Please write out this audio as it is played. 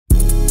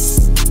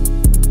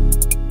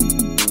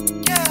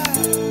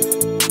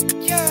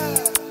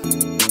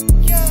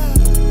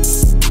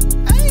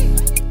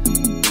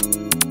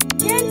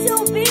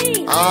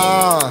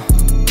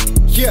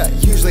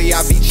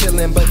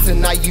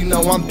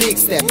know I'm big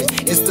steppin'.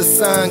 It's the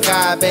sun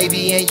god,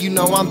 baby, and you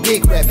know I'm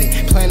big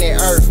reppin'. Planet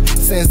Earth,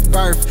 since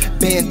birth,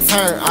 been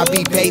turned. I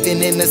be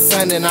bathing in the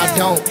sun and I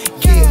don't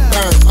get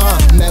burnt.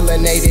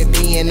 Melanated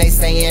being, they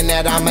saying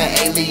that I'm an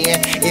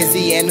alien.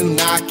 Izzy and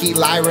Unaki,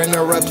 Lyran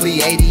or a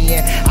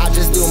Pleiadian. I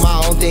just do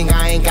my own thing,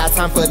 I ain't got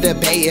time for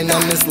debating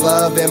them. This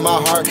love in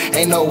my heart,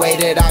 ain't no way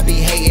that I be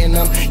hating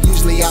them.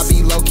 Usually I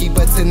be low-key,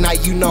 but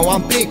tonight you know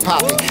I'm big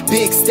poppin'.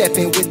 Big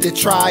steppin' with the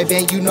tribe,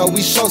 and you know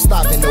we show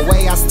stoppin'. The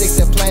way I stick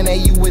to planet,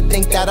 you would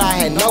think that I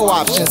had no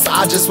options.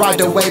 I just ride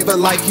the wave, but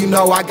like you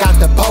know I got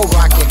the boat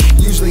rockin'.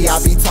 Usually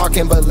I be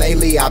talking, but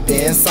lately I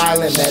been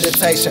silent.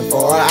 Meditation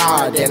for an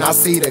hour, then I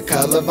see the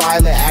color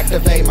violet.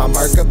 Activate my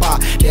Merkaba,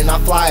 then I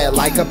fly it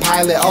like a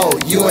pilot. Oh,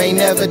 you ain't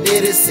never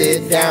did it,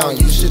 sit down,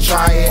 you should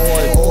try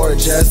it. Or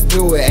just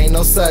do it, ain't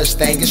no such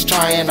thing as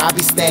trying. I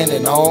be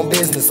standing on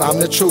business, I'm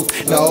the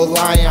truth, no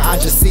lying. I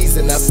just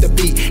season up the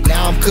beat,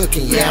 now I'm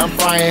cooking, yeah I'm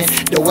frying.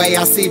 The way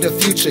I see the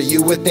future,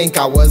 you would think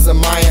I was a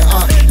Mayan.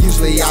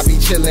 Usually I be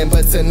chillin',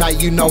 but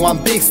tonight you know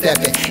I'm big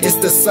steppin'. It's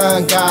the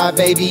sun god,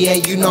 baby,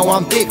 and you know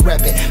I'm big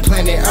reppin'.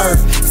 Planet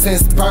Earth,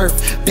 since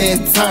birth, been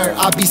turned.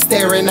 I be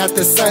staring at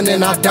the sun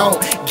and I don't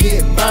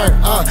get burnt.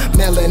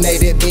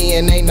 Melanated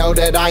being, they know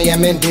that I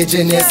am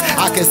indigenous.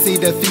 I can see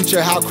the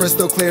future, how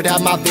crystal clear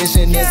that my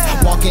vision is.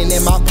 Walking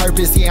in my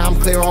purpose, yeah I'm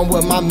clear on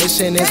what my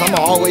mission is. I'ma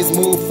always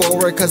move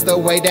forward, cause the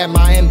way that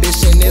my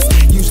ambition is.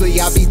 Usually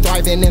I be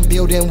thriving and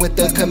building with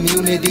the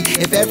community.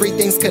 If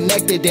everything's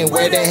connected, then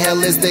where the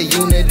hell is the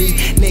unity?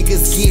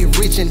 Niggas get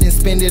rich and then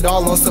spend it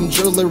all on some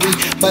jewelry,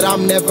 but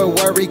I'm never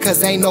worried,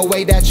 cause ain't no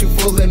way that you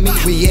fooling me.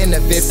 We in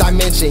the fifth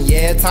dimension,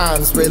 yeah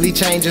times really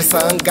changing.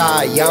 Sun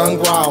god, young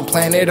ground,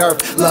 planet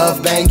Earth,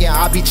 love banging.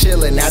 I be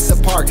chillin' at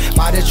the park,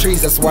 by the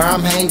trees, that's where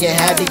I'm hanging.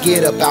 Had to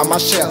get up out my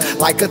shell,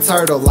 like a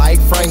turtle, like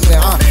Franklin.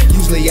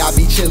 Usually I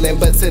be chillin',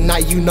 but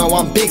tonight you know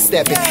I'm big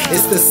steppin'.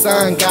 It's the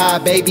sun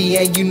god, baby,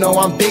 and you know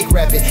I'm big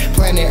reppin'.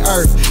 Planet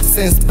Earth,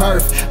 since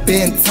birth,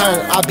 been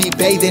turned. I be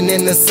bathing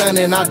in the sun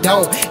and I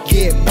don't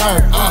get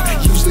burnt.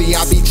 Usually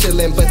I be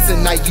chillin', but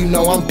tonight you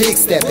know I'm big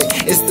steppin'.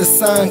 It's the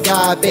sun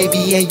god,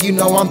 baby, and you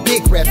know I'm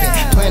big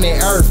reppin'.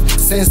 Planet Earth,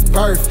 since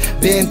birth,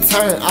 been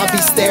turned. I be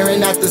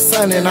staring at the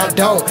sun and I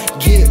don't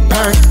get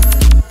burnt.